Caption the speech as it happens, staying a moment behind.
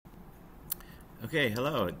Okay,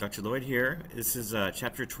 hello, Dr. Lloyd here. This is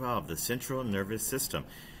chapter 12, the central nervous system.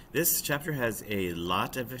 This chapter has a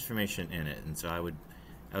lot of information in it, and so I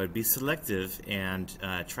would be selective and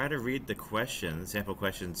try to read the questions, sample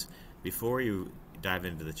questions, before you dive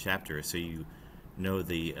into the chapter, so you know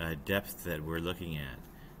the depth that we're looking at.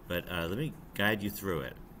 But let me guide you through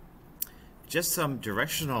it. Just some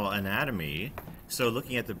directional anatomy. So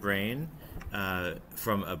looking at the brain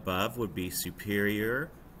from above would be superior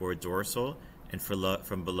or dorsal, and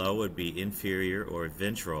from below would be inferior or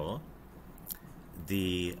ventral.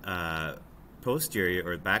 The posterior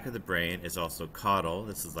or back of the brain is also caudal.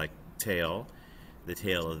 This is like tail, the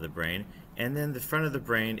tail of the brain. And then the front of the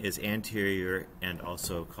brain is anterior and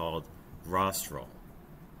also called rostral.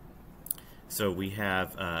 So we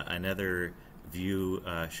have another view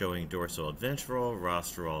showing dorsal and ventral,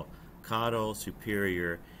 rostral, caudal,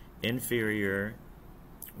 superior, inferior.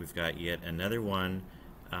 We've got yet another one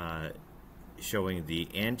showing the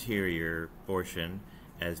anterior portion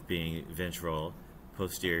as being ventral,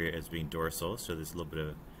 posterior as being dorsal, so there's a little bit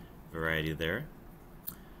of variety there.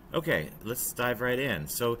 Okay, let's dive right in.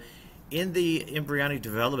 So in the embryonic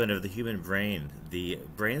development of the human brain, the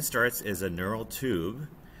brain starts as a neural tube,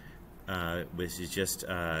 which is just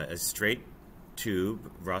a straight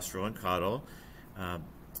tube, rostral and caudal.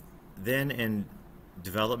 Then in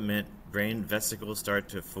development, brain vesicles start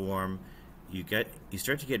to form. You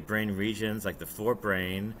start to get brain regions like the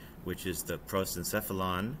forebrain, which is the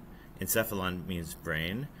prosencephalon. Encephalon means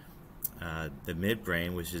brain. The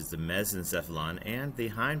midbrain, which is the mesencephalon, and the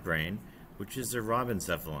hindbrain, which is the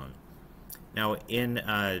rhombencephalon. Now, in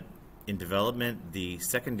development, the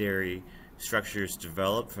secondary structures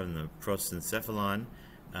develop from the prosencephalon.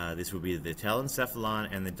 This will be the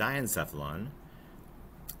telencephalon and the diencephalon.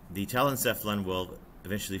 The telencephalon will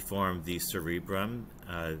eventually form the cerebrum,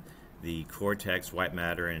 the cortex, white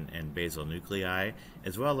matter, and basal nuclei,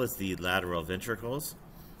 as well as the lateral ventricles,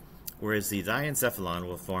 whereas the diencephalon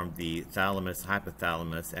will form the thalamus,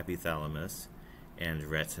 hypothalamus, epithalamus, and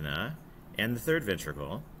retina, and the third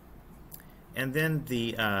ventricle. And then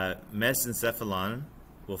the mesencephalon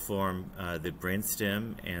will form the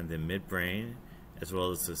brainstem and the midbrain, as well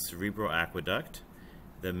as the cerebral aqueduct.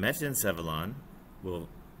 The metencephalon will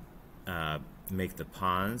make the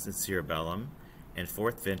pons and cerebellum and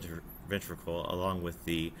fourth ventricle, along with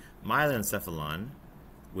the myelencephalon,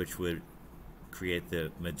 which would create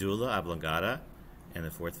the medulla oblongata and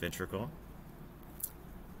the fourth ventricle.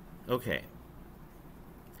 Okay.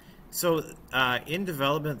 So in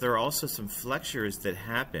development, there are also some flexures that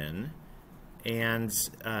happen, and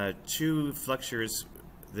two flexures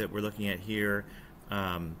that we're looking at here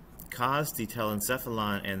cause the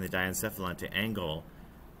telencephalon and the diencephalon to angle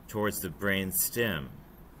towards the brain stem.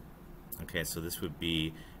 Okay, so this would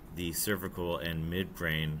be the cervical and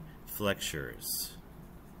midbrain flexures.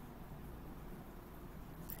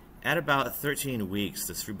 At about 13 weeks,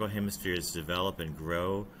 the cerebral hemispheres develop and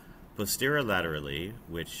grow posterolaterally,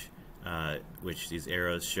 which these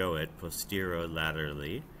arrows show it,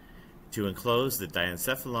 posterolaterally, to enclose the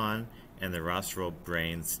diencephalon and the rostral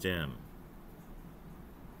brain stem.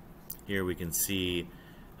 Here we can see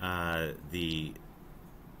the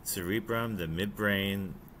cerebrum, the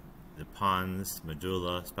midbrain, the pons,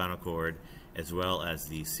 medulla, spinal cord, as well as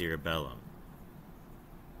the cerebellum.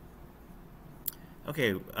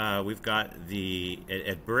 Okay, we've got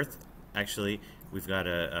at birth, actually, we've got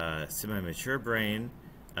a semi-mature brain.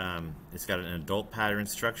 It's got an adult pattern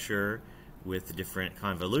structure with different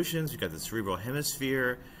convolutions. We've got the cerebral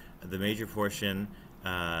hemisphere, the major portion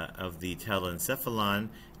of the telencephalon.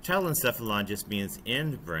 Telencephalon just means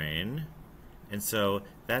end brain, and so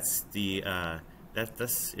that's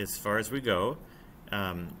that's as far as we go.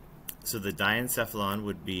 So the diencephalon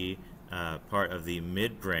would be part of the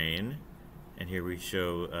midbrain, and here we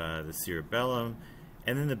show the cerebellum,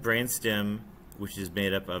 and then the brainstem, which is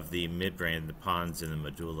made up of the midbrain, the pons, and the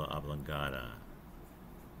medulla oblongata.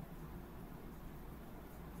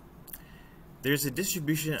 There's a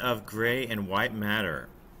distribution of gray and white matter.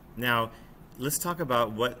 Now, let's talk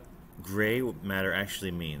about what gray matter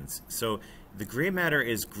actually means. So the gray matter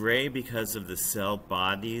is gray because of the cell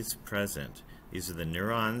bodies present. These are the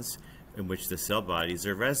neurons in which the cell bodies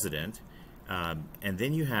are resident. And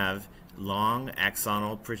then you have long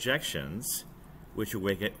axonal projections, which will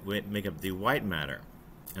make up the white matter.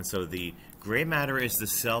 And so the gray matter is the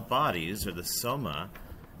cell bodies, or the soma,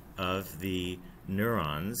 of the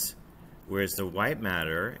neurons, whereas the white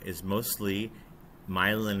matter is mostly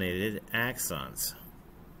myelinated axons.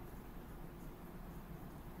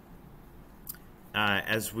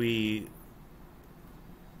 As we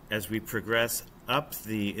progress up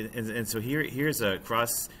the, and so here's a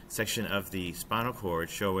cross section of the spinal cord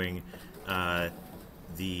showing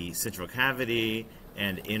the central cavity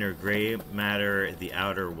and inner gray matter, the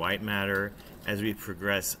outer white matter. As we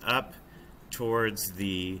progress up towards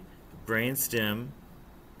the brainstem,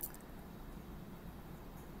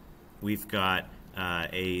 we've got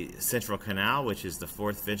a central canal, which is the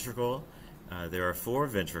fourth ventricle. There are 4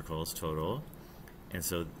 ventricles total, and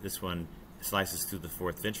so this one slices through the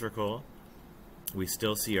fourth ventricle. We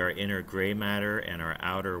still see our inner gray matter and our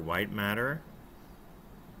outer white matter.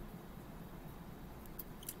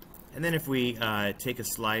 And then if we take a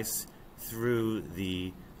slice through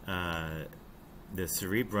the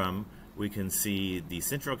cerebrum, we can see the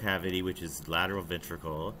central cavity, which is lateral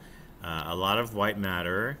ventricle, a lot of white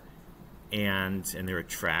matter, and there are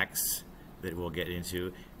tracks that we'll get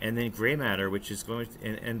into, and then gray matter, which is going to,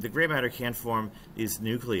 and the gray matter can form these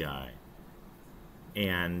nuclei,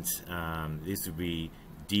 and these would be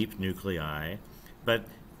deep nuclei, but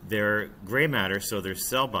they're gray matter, so they're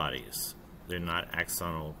cell bodies. They're not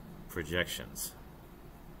axonal projections.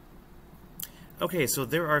 Okay, so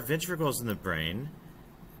there are ventricles in the brain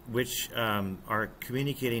which are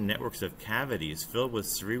communicating networks of cavities filled with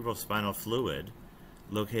cerebral spinal fluid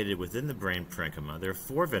located within the brain parenchyma. There are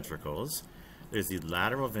 4 ventricles. There's the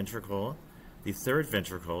lateral ventricle, the third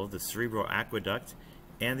ventricle, the cerebral aqueduct,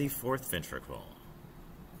 and the fourth ventricle.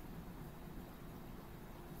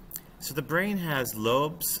 So the brain has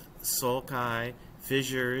lobes, sulci,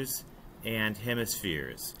 fissures, and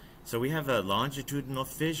hemispheres. So we have a longitudinal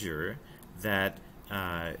fissure that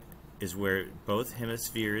is where both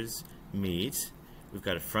hemispheres meet. We've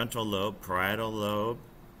got a frontal lobe, parietal lobe,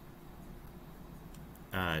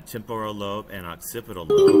 temporal lobe, and occipital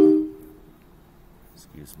lobe.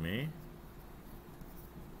 Excuse me.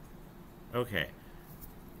 Okay.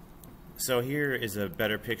 So here is a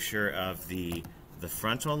better picture of the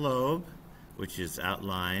frontal lobe, which is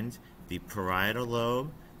outlined, the parietal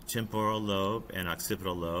lobe, temporal lobe, and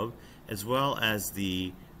occipital lobe, as well as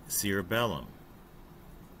the cerebellum.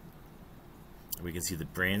 We can see the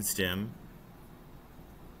brainstem.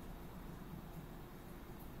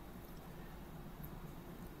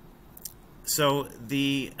 So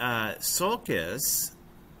the sulcus,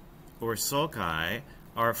 or sulci,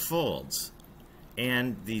 are folds,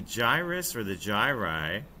 and the gyrus, or the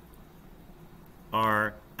gyri,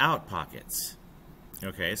 are out pockets.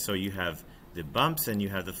 Okay, so you have the bumps and you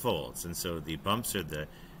have the folds, and so the bumps are the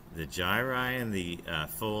gyri, and the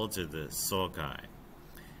folds are the sulci.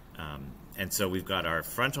 And so we've got our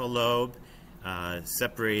frontal lobe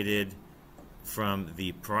separated from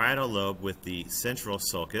the parietal lobe with the central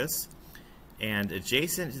sulcus, and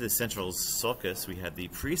adjacent to the central sulcus we have the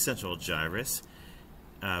precentral gyrus,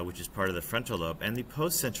 which is part of the frontal lobe, and the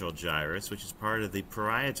postcentral gyrus, which is part of the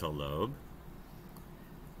parietal lobe.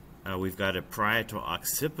 We've got a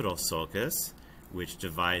parieto-occipital sulcus, which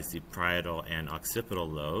divides the parietal and occipital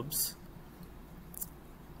lobes.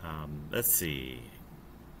 Let's see.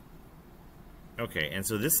 Okay, and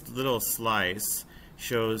so this little slice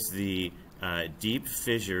shows the deep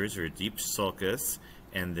fissures, or deep sulcus,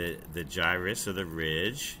 and the gyrus, or the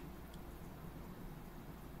ridge.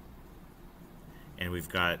 And we've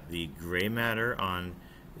got the gray matter on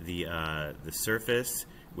the surface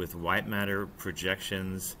with white matter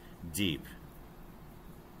projections deep.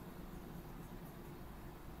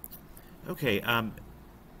 Okay,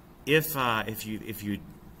 if you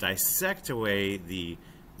dissect away the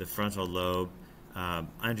frontal lobe,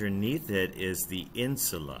 underneath it is the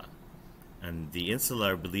insula, and the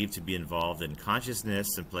insula are believed to be involved in consciousness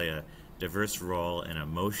and play a diverse role in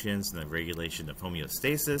emotions and the regulation of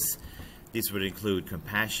homeostasis. These would include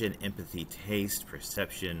compassion, empathy, taste,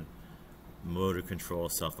 perception, motor control,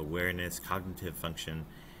 self-awareness, cognitive function,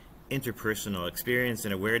 interpersonal experience,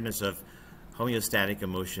 and awareness of homeostatic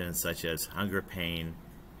emotions such as hunger, pain,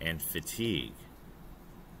 and fatigue.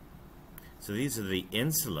 So these are the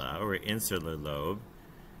insula, or insular lobe,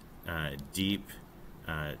 deep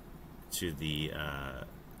to the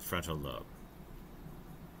frontal lobe.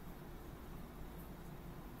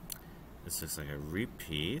 This looks like a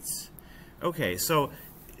repeat. Okay, so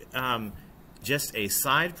just a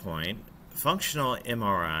side point, functional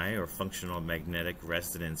MRI, or functional magnetic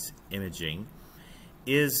resonance imaging,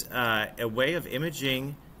 is a way of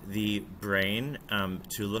imaging the brain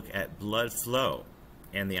to look at blood flow.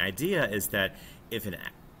 And the idea is that if an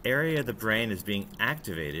area of the brain is being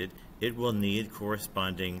activated, it will need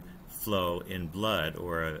corresponding flow in blood,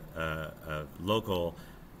 or a local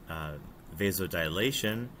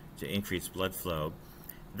vasodilation to increase blood flow.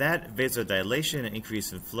 That vasodilation and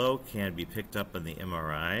increase in flow can be picked up on the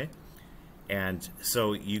MRI, And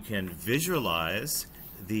so you can visualize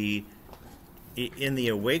in the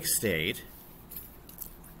awake state,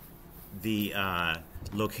 the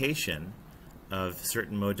location of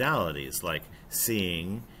certain modalities like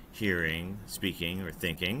seeing, hearing, speaking, or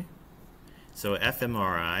thinking. So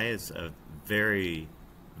fMRI is a very,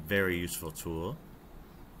 very useful tool.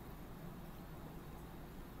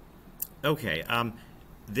 Okay,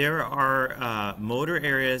 there are motor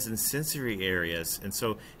areas and sensory areas, and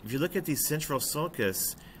so if you look at the central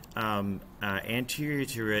sulcus, anterior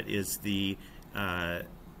to it is the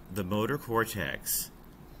motor cortex,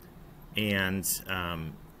 and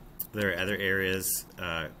there are other areas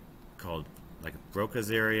called like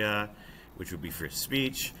Broca's area, which would be for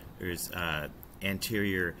speech. There's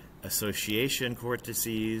anterior association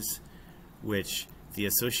cortices, which the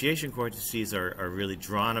association cortices are really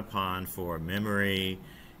drawn upon for memory,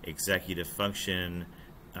 executive function,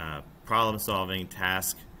 problem solving,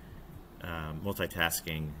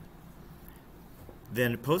 multitasking.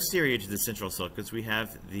 Then posterior to the central sulcus, we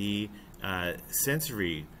have the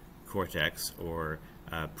sensory cortex, or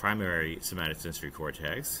primary somatosensory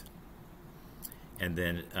cortex, and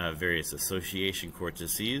then various association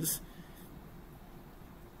cortices,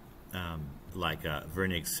 like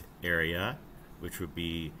Wernicke's area, which would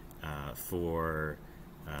be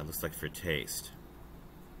looks like for taste.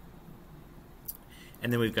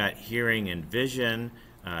 And then we've got hearing and vision.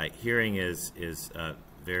 Hearing is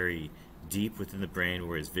very deep within the brain,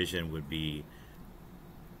 whereas vision would be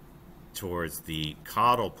towards the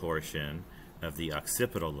caudal portion of the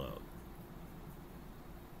occipital lobe.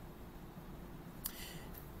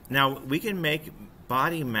 Now, we can make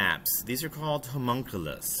body maps. These are called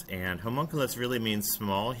homunculus, and homunculus really means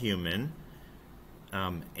small human.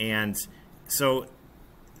 And so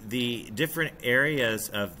the different areas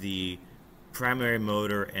of the primary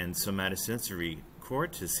motor and somatosensory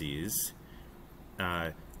cortices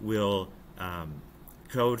will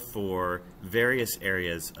code for various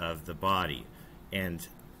areas of the body. And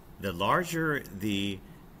the larger the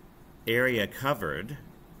area covered,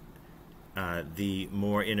 the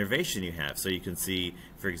more innervation you have. So you can see,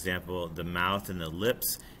 for example, the mouth and the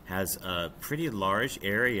lips has a pretty large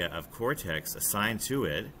area of cortex assigned to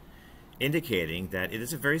it, indicating that it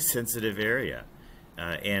is a very sensitive area.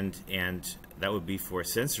 And that would be for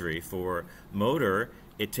sensory. For motor,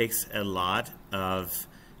 it takes a lot of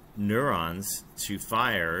neurons to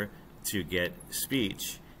fire to get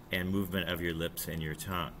speech and movement of your lips and your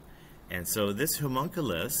tongue. And so this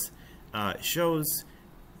homunculus shows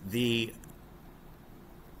the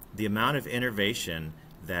amount of innervation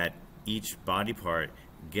that each body part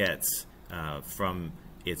gets from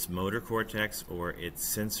its motor cortex or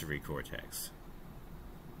its sensory cortex.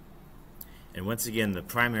 And once again, the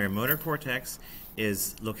primary motor cortex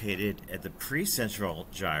is located at the precentral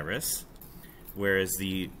gyrus, whereas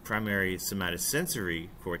the primary somatosensory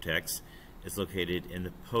cortex is located in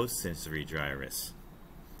the postsensory gyrus.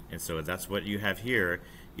 And so that's what you have here.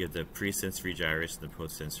 You have the presensory gyrus and the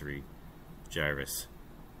postsensory gyrus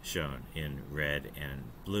shown in red and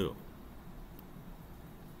blue.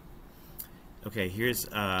 Okay, here's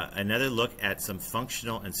another look at some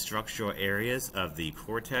functional and structural areas of the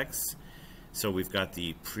cortex. So we've got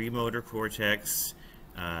the premotor cortex,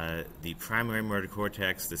 the primary motor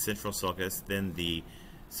cortex, the central sulcus, then the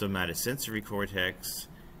somatosensory cortex,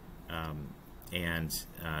 and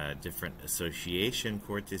different association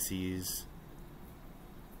cortices.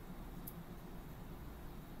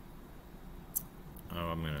 Oh,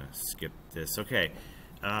 I'm going to skip this. Okay.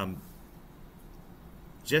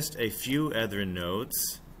 Just a few other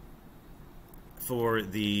notes. For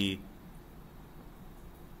the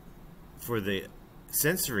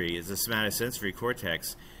sensory, is the somatosensory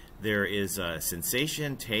cortex, there is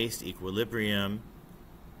sensation, taste, equilibrium,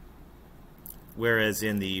 whereas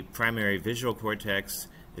in the primary visual cortex,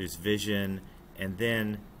 there's vision, and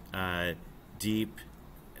then deep,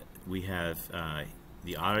 we have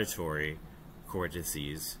the auditory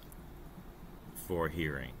cortices for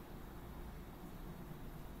hearing.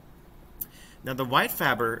 Now the white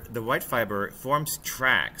fiber forms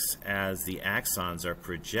tracks as the axons are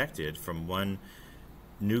projected from one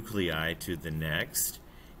nuclei to the next,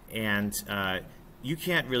 and you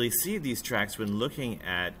can't really see these tracks when looking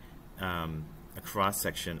at a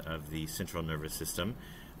cross-section of the central nervous system,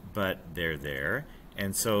 but they're there.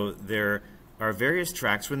 And so there are various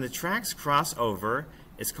tracks. When the tracks cross over,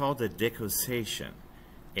 it's called a decussation,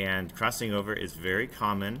 and crossing over is very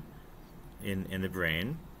common in the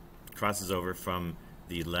brain. Crosses over from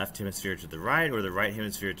the left hemisphere to the right or the right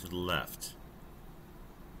hemisphere to the left.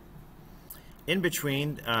 In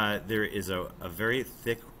between, there is a very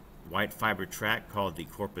thick white fiber tract called the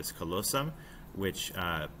corpus callosum, which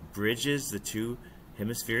bridges the two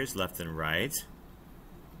hemispheres, left and right.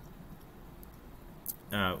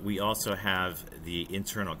 We also have the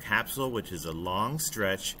internal capsule, which is a long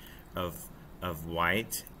stretch of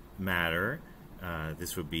white matter.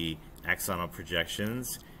 This would be axonal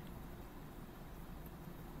projections.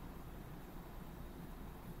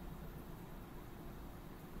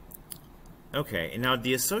 Okay, and now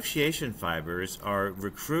the association fibers are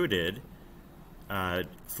recruited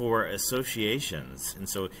for associations, and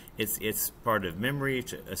so it's part of memory,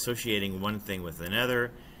 associating one thing with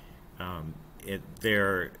another. They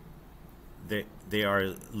are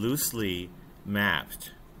loosely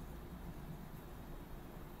mapped.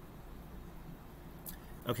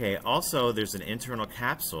 Okay, also there's an internal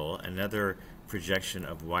capsule, another projection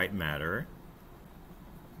of white matter.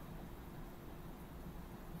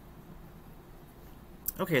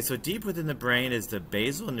 Okay, so deep within the brain is the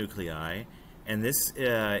basal nuclei, and this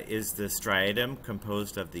is the striatum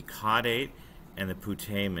composed of the caudate and the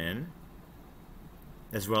putamen,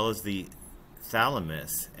 as well as the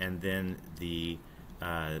thalamus, and then the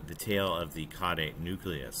tail of the caudate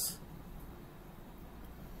nucleus.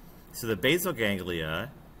 So the basal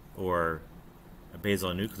ganglia, or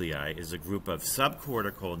basal nuclei, is a group of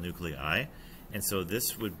subcortical nuclei, and so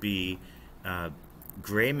this would be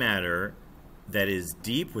gray matter that is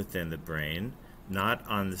deep within the brain, not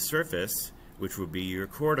on the surface, which would be your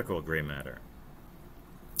cortical gray matter.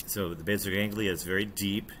 So the basal ganglia is very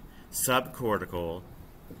deep, subcortical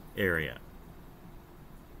area.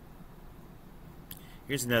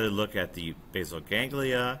 Here's another look at the basal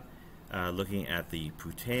ganglia, looking at the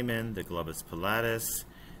putamen, the globus pilatus,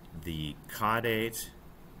 the caudate.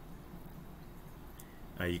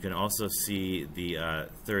 You can also see the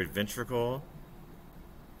third ventricle.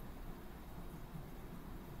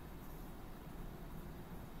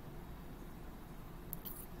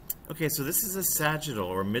 Okay, so this is a sagittal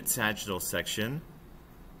or mid-sagittal section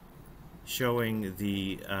showing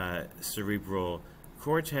the cerebral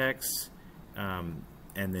cortex, and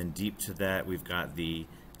then deep to that we've got the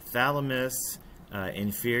thalamus.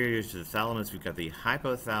 Inferior to the thalamus we've got the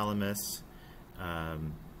hypothalamus.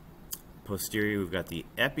 Posterior we've got the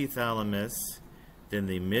epithalamus, then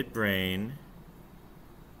the midbrain,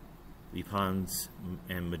 the pons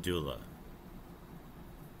and medulla.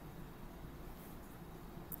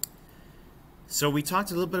 So we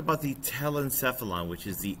talked a little bit about the telencephalon, which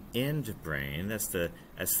is the end brain. That's the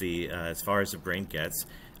as far as the brain gets.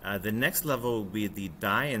 The next level will be the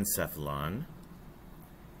diencephalon,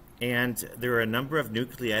 and there are a number of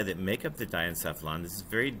nuclei that make up the diencephalon. This is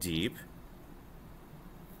very deep,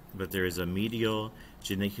 but there is a medial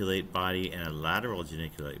geniculate body and a lateral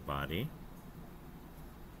geniculate body.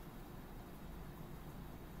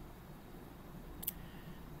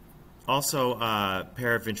 Also,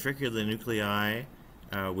 paraventricular nuclei,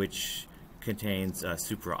 which contains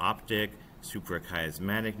supraoptic,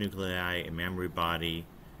 suprachiasmatic nuclei, a mammary body.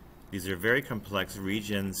 These are very complex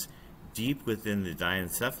regions deep within the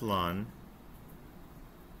diencephalon.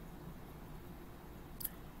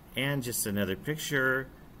 And just another picture.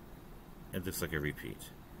 It looks like a repeat.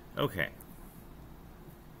 Okay.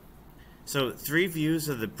 So 3 views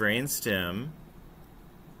of the brainstem.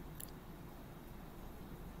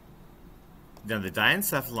 Now the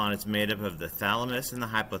diencephalon is made up of the thalamus and the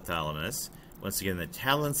hypothalamus. Once again, the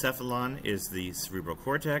telencephalon is the cerebral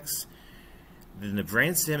cortex. Then the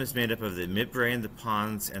brainstem is made up of the midbrain, the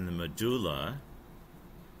pons, and the medulla.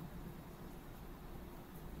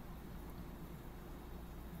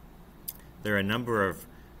 There are a number of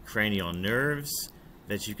cranial nerves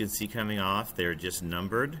that you can see coming off. They're just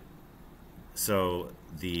numbered. So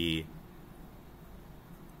the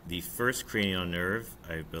first cranial nerve,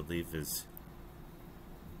 I believe is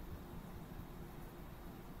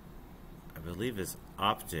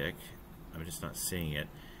optic. I'm just not seeing it.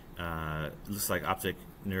 Looks like optic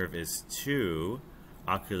nerve is 2,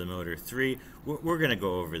 oculomotor 3. We're going to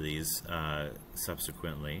go over these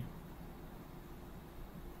subsequently.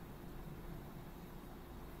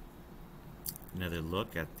 Another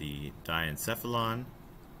look at the diencephalon.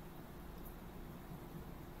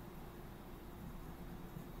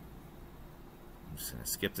 I'm just going to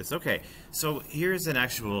skip this. Okay, so here's an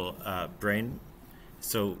actual brain.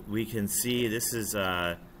 So we can see this is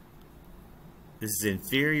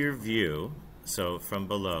inferior view, so from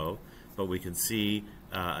below, but we can see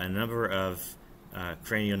a number of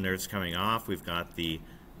cranial nerves coming off. We've got the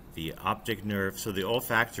optic nerve. So the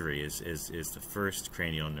olfactory is the first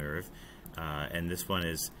cranial nerve, and this one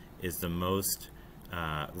is the most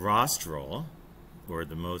rostral, or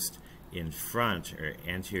the most in front or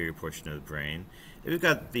anterior portion of the brain. We've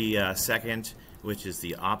got the second, which is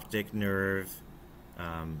the optic nerve,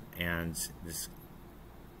 and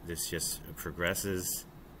this just progresses.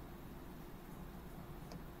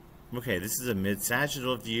 Okay, this is a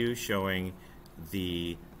mid-sagittal view showing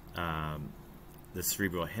the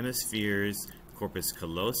cerebral hemispheres, corpus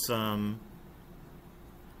callosum,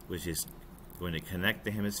 which is going to connect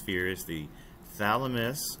the hemispheres, the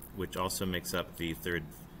thalamus, which also makes up the third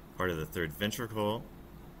part of the third ventricle,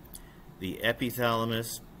 the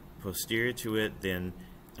epithalamus, posterior to it, then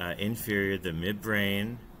inferior, the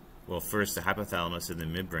midbrain, well, first the hypothalamus and the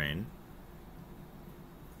midbrain.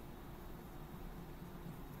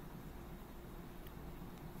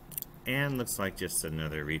 And looks like just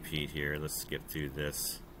another repeat here. Let's skip through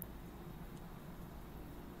this.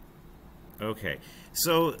 Okay,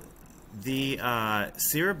 so the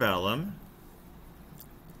cerebellum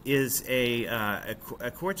is a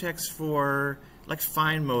cortex for like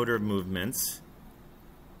fine motor movements,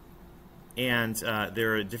 and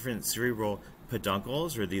there are different cerebral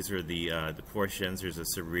peduncles, or these are the portions. There's a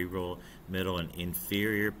cerebral, middle, and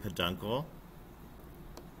inferior peduncle.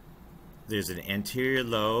 There's an anterior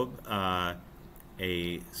lobe, a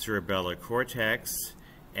cerebellar cortex,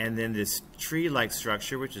 and then this tree-like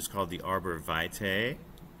structure, which is called the arbor vitae,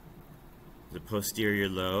 the posterior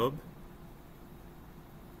lobe.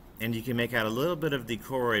 And you can make out a little bit of the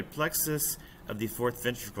choroid plexus of the fourth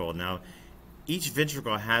ventricle. Now, each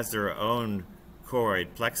ventricle has their own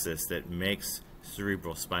choroid plexus that makes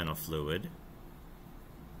cerebral spinal fluid.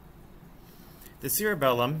 The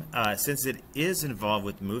cerebellum, since it is involved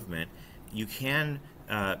with movement, you can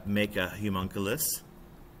make a homunculus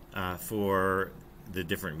for the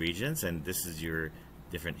different regions, and this is your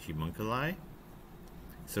different homunculi.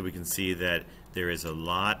 So we can see that there is a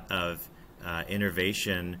lot of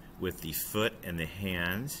innervation with the foot and the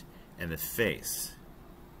hand and the face.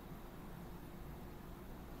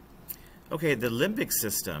 Okay, the limbic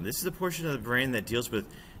system. This is the portion of the brain that deals with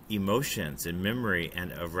emotions and memory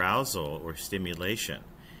and arousal or stimulation.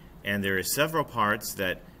 And there are several parts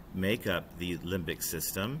that make up the limbic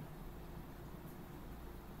system.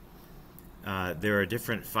 There are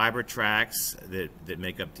different fiber tracts that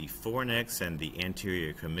make up the fornix and the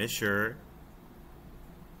anterior commissure.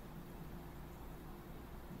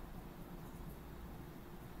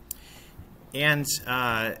 And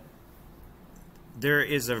there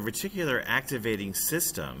is a reticular activating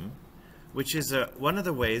system, which is one of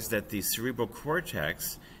the ways that the cerebral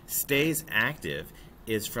cortex stays active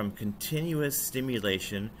is from continuous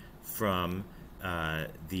stimulation from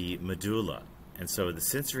the medulla. And so the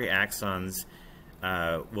sensory axons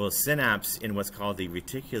will synapse in what's called the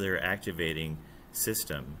reticular activating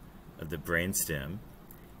system of the brainstem.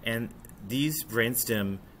 And these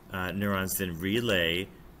brainstem neurons then relay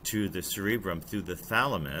to the cerebrum through the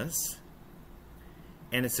thalamus.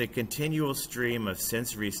 And it's a continual stream of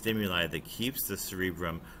sensory stimuli that keeps the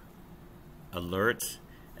cerebrum alert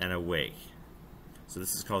and awake. So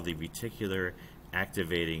this is called the reticular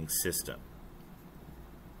activating system.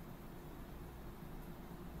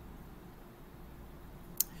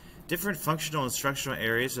 Different functional and structural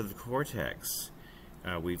areas of the cortex.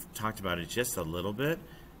 We've talked about it just a little bit,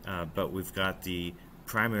 but we've got the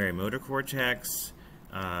primary motor cortex,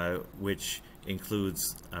 which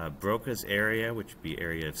includes Broca's area, which would be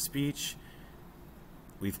area of speech.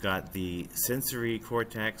 We've got the sensory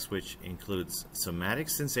cortex, which includes somatic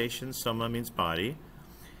sensations, soma means body,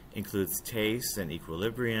 includes taste and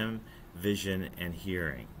equilibrium, vision, and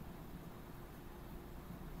hearing.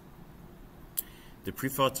 The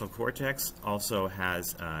prefrontal cortex also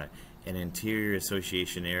has an anterior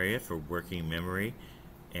association area for working memory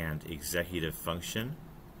and executive function.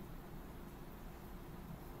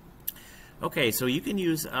 Okay, so you can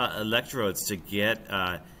use electrodes to get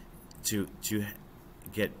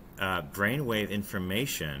brainwave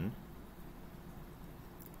information,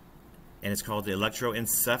 and it's called the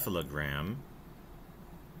electroencephalogram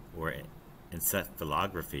or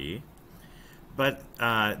encephalography. But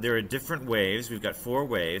there are different waves. We've got 4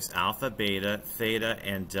 waves: alpha, beta, theta,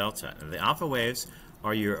 and delta. And the alpha waves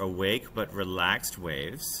are your awake but relaxed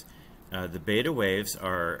waves. The beta waves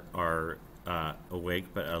are awake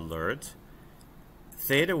but alert.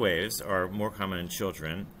 Theta waves are more common in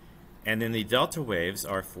children. And then the delta waves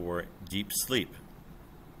are for deep sleep.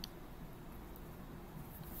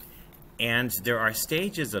 And there are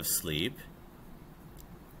stages of sleep.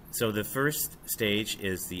 So the first stage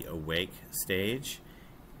is the awake stage,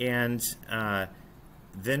 and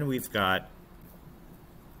then we've got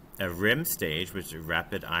a REM stage, which is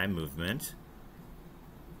rapid eye movement.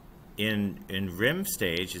 In REM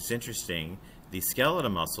stage, it's interesting, the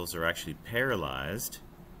skeletal muscles are actually paralyzed.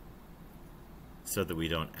 so that we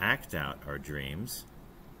don't act out our dreams.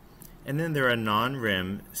 And then there are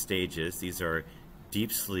non-REM stages. These are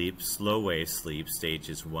deep sleep, slow wave sleep,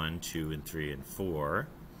 stages 1, 2, and 3, and 4.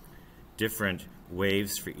 Different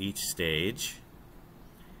waves for each stage.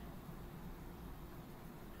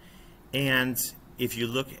 And if you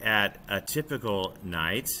look at a typical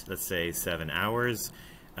night, let's say 7 hours,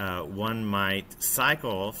 one might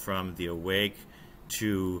cycle from the awake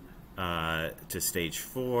to stage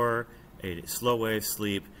 4, a slow wave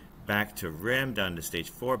sleep, back to REM, down to stage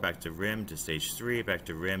 4, back to REM, to stage 3, back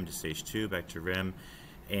to REM, to stage 2, back to REM.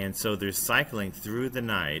 And so there's cycling through the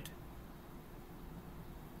night,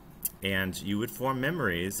 and you would form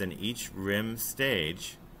memories in each REM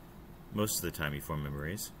stage. Most of the time you form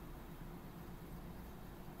memories.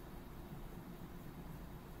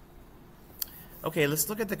 Okay, let's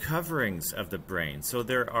look at the coverings of the brain. So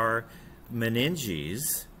there are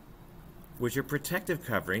meninges, which are protective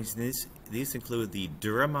coverings. These include the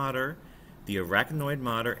dura mater, the arachnoid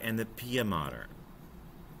mater, and the pia mater.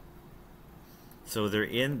 So they're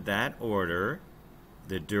in that order.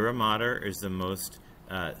 The dura mater is the most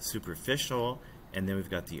superficial, and then we've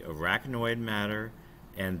got the arachnoid mater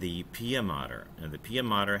and the pia mater. And the pia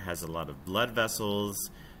mater has a lot of blood vessels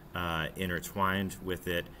intertwined with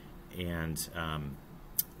it, and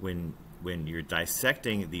when you're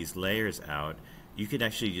dissecting these layers out, you can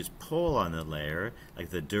actually just pull on the layer. Like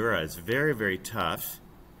the dura is very, very tough,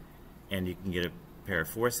 and you can get a pair of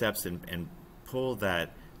forceps and pull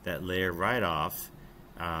that layer right off,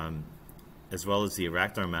 as well as the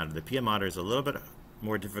arachnoid mater. The pia mater is a little bit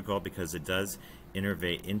more difficult because it does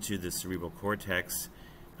innervate into the cerebral cortex,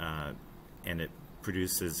 and it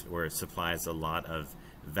produces or it supplies a lot of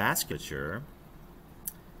vasculature.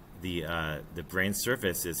 The brain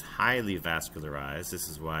surface is highly vascularized. This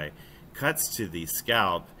is why cuts to the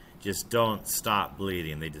scalp just don't stop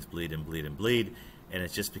bleeding. They just bleed and bleed and bleed, and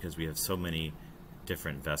it's just because we have so many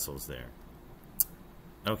different vessels there.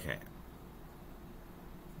 Okay.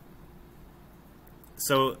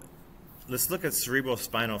 So let's look at cerebral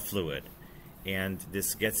spinal fluid, and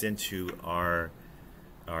this gets into our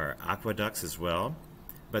aqueducts as well.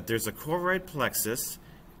 But there's a choroid plexus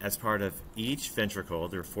as part of each ventricle.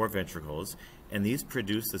 There are 4 ventricles, and these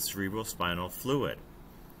produce the cerebral spinal fluid.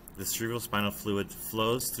 The cerebral spinal fluid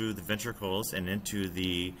flows through the ventricles and into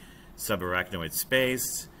the subarachnoid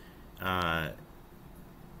space.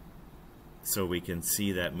 So we can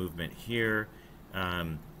see that movement here.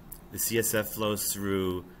 The CSF flows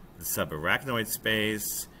through the subarachnoid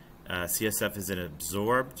space. CSF is then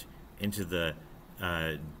absorbed into the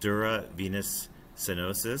dura venous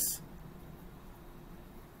stenosis,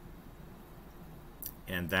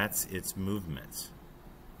 and that's its movement.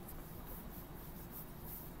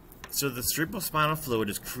 So the cerebral spinal fluid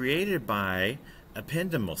is created by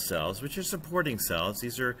ependymal cells, which are supporting cells.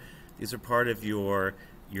 These are part of your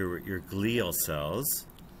glial cells,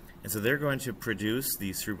 and so they're going to produce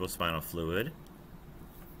the cerebral spinal fluid.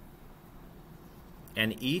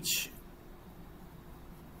 And each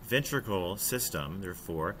ventricle system, there are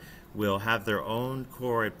 4, will have their own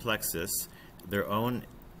choroid plexus, their own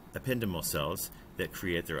ependymal cells that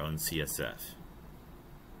create their own CSF.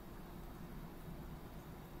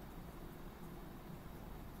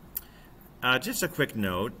 Just a quick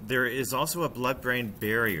note, there is also a blood-brain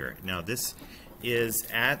barrier. Now this is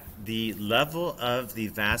at the level of the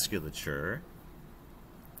vasculature,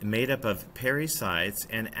 made up of pericytes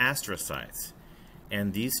and astrocytes.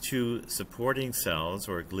 And these 2 supporting cells,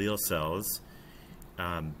 or glial cells,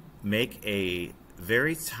 make a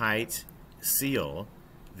very tight seal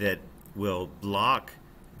that will block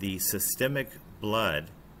the systemic blood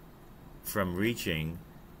from reaching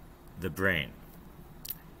the brain.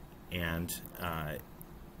 And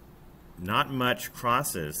not much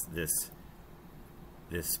crosses this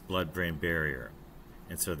blood-brain barrier.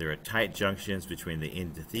 And so there are tight junctions between the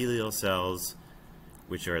endothelial cells,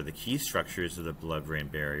 which are the key structures of the blood-brain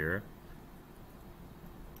barrier.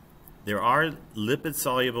 There are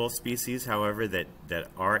lipid-soluble species, however, that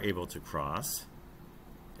are able to cross,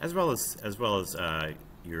 as well as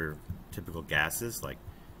your typical gases like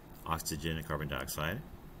oxygen and carbon dioxide.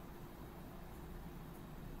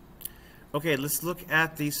 Okay, let's look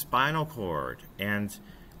at the spinal cord. And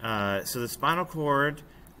so the spinal cord,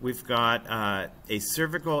 we've got a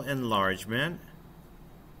cervical enlargement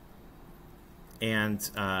and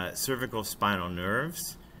cervical spinal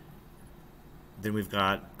nerves. Then we've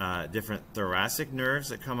got different thoracic nerves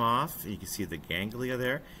that come off. You can see the ganglia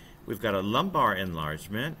there. We've got a lumbar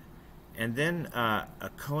enlargement, and then a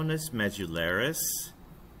conus medullaris,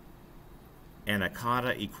 and a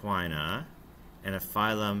cauda equina, and a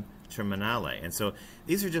filum terminale. And so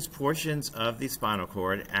these are just portions of the spinal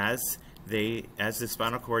cord as the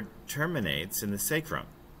spinal cord terminates in the sacrum.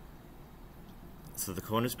 So the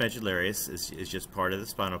conus medullaris is just part of the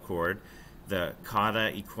spinal cord. The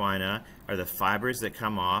cauda equina are the fibers that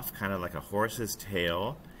come off, kind of like a horse's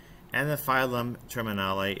tail. And the filum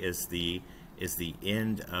terminale is the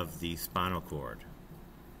end of the spinal cord.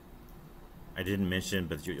 I didn't mention,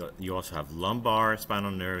 but you also have lumbar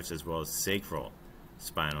spinal nerves as well as sacral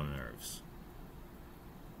spinal nerves.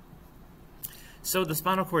 So the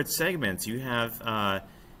spinal cord segments, you have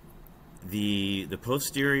the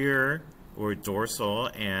posterior or dorsal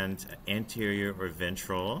and anterior or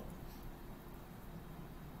ventral,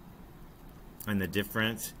 and the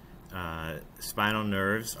different spinal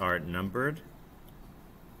nerves are numbered.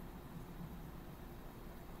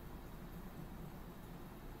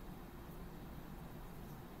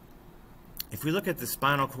 If we look at the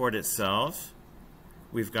spinal cord itself,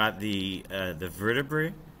 we've got the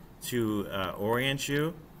vertebrae to orient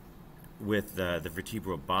you with the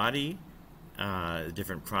vertebral body,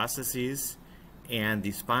 different processes, and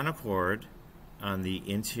the spinal cord on the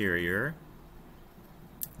interior.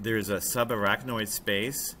 There's a subarachnoid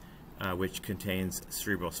space, which contains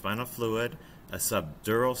cerebral spinal fluid, a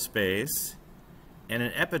subdural space, and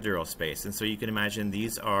an epidural space. And so you can imagine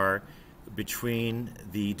these are between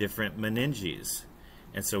the different meninges.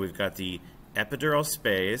 And so we've got the epidural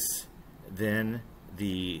space, then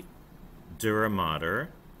the dura mater,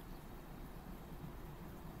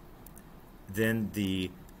 then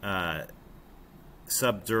the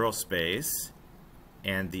subdural space,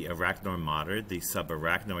 and the arachnoid mater, the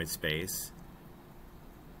subarachnoid space.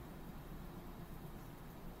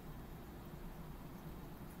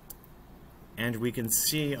 And we can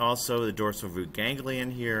see also the dorsal root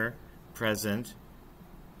ganglion here present.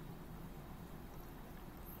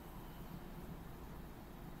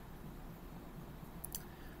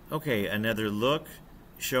 Okay, another look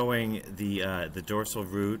showing the dorsal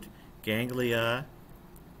root ganglia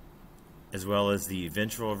as well as the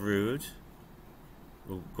ventral root.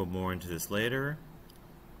 We'll go more into this later.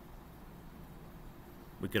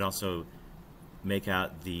 We can also make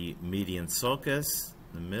out the median sulcus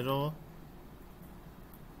in the middle.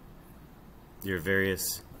 There are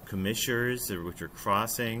various commissures, which are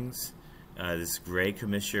crossings. This gray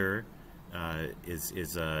commissure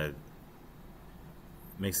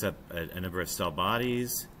makes up a number of cell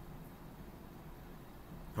bodies,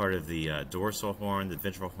 part of the dorsal horn, the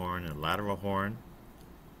ventral horn, and the lateral horn.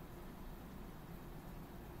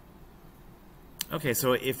 Okay,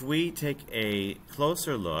 so if we take a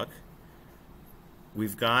closer look,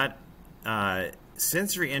 we've got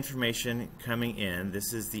sensory information coming in.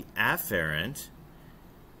 This is the afferent,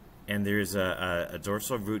 and there's a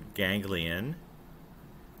dorsal root ganglion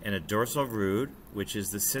and a dorsal root, which is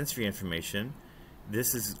the sensory information.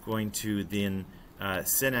 This is going to then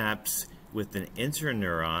synapse with an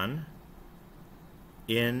interneuron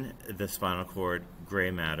in the spinal cord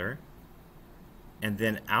gray matter, and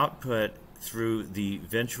then output through the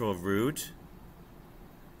ventral root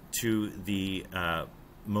to the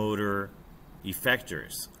motor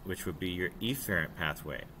effectors, which would be your efferent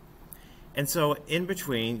pathway. And so in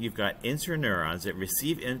between, you've got interneurons that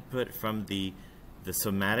receive input from the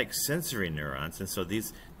somatic sensory neurons. And so the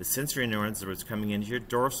sensory neurons that was coming into your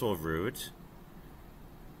dorsal root,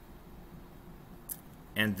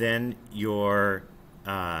 and then your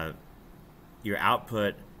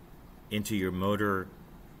output into your motor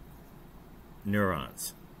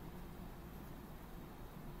neurons.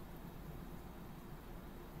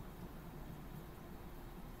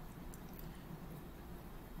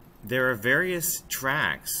 There are various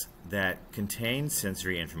tracks that contain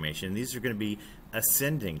sensory information. These are going to be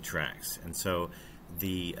ascending tracks, and so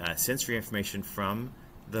the sensory information from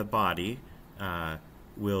the body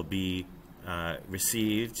will be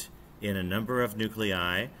received in a number of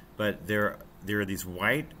nuclei, but there are these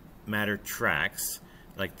white matter tracks,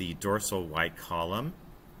 like the dorsal white column,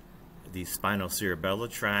 the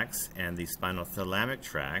spinocerebellar tracts, and the spinothalamic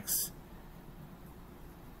tracts.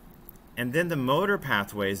 And then the motor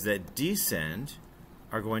pathways that descend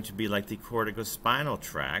are going to be like the corticospinal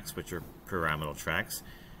tracts, which are pyramidal tracts,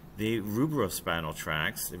 the rubrospinal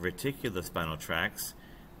tracts, the reticulospinal tracts,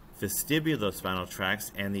 vestibulospinal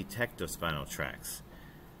tracts, and the tectospinal tracts.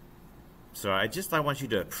 So I want you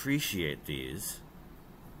to appreciate these.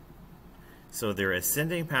 So there are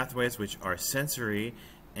ascending pathways, which are sensory,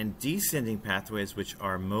 and descending pathways, which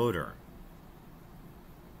are motor.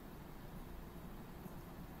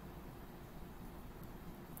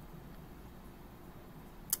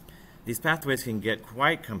 These pathways can get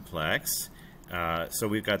quite complex. So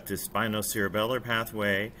we've got the spinocerebellar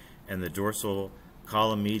pathway, and the dorsal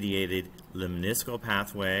column-mediated lemniscal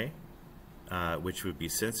pathway, which would be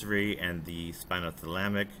sensory, and the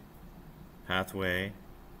spinothalamic pathway.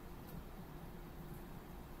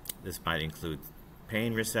 This might include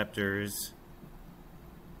pain receptors.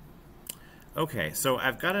 Okay, so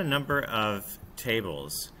I've got a number of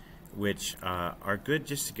tables which are good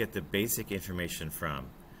just to get the basic information from.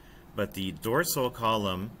 But the dorsal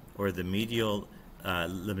column, or the medial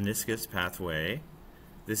lemniscus pathway,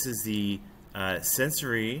 this is the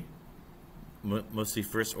sensory, mostly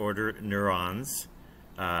first order neurons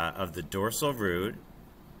of the dorsal root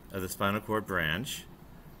of the spinal cord branch.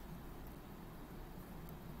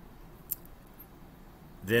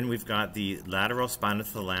 Then we've got the lateral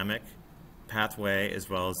spinothalamic pathway as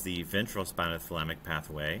well as the ventral spinothalamic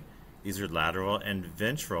pathway. These are lateral and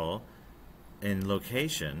ventral in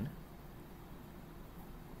location.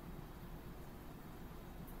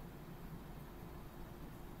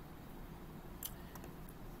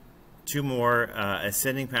 Two more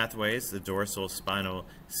ascending pathways, the dorsal spinal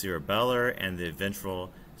cerebellar and the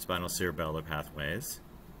ventral spinal cerebellar pathways.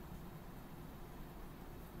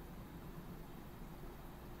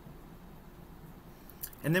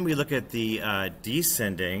 And then we look at the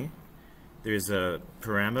descending. There's a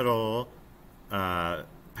pyramidal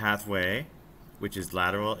pathway, which is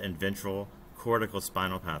lateral and ventral cortical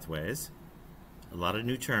spinal pathways. A lot of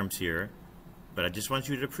new terms here, but I just want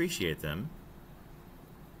you to appreciate them.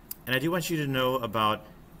 And I do want you to know about,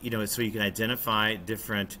 so you can identify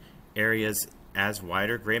different areas as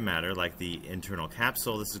white or gray matter, like the internal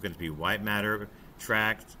capsule. This is going to be white matter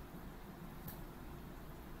tract.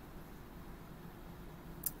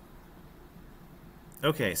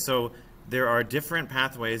 Okay, so there are different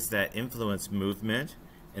pathways that influence movement,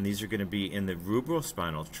 and these are going to be in the rubral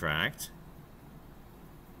spinal tract.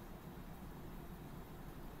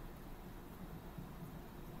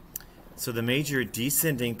 So the major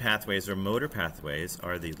descending pathways or motor pathways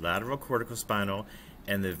are the lateral corticospinal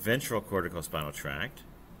and the ventral corticospinal tract.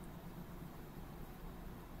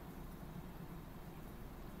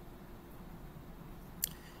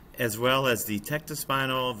 As well as the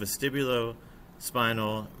tectospinal,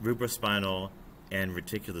 vestibulospinal, rubrospinal, and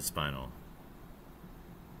reticulospinal.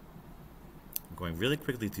 I'm going really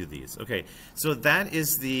quickly through these. Okay, so that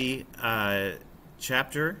is the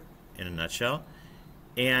chapter in a nutshell.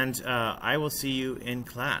 And I will see you in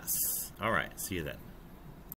class. All right, see you then.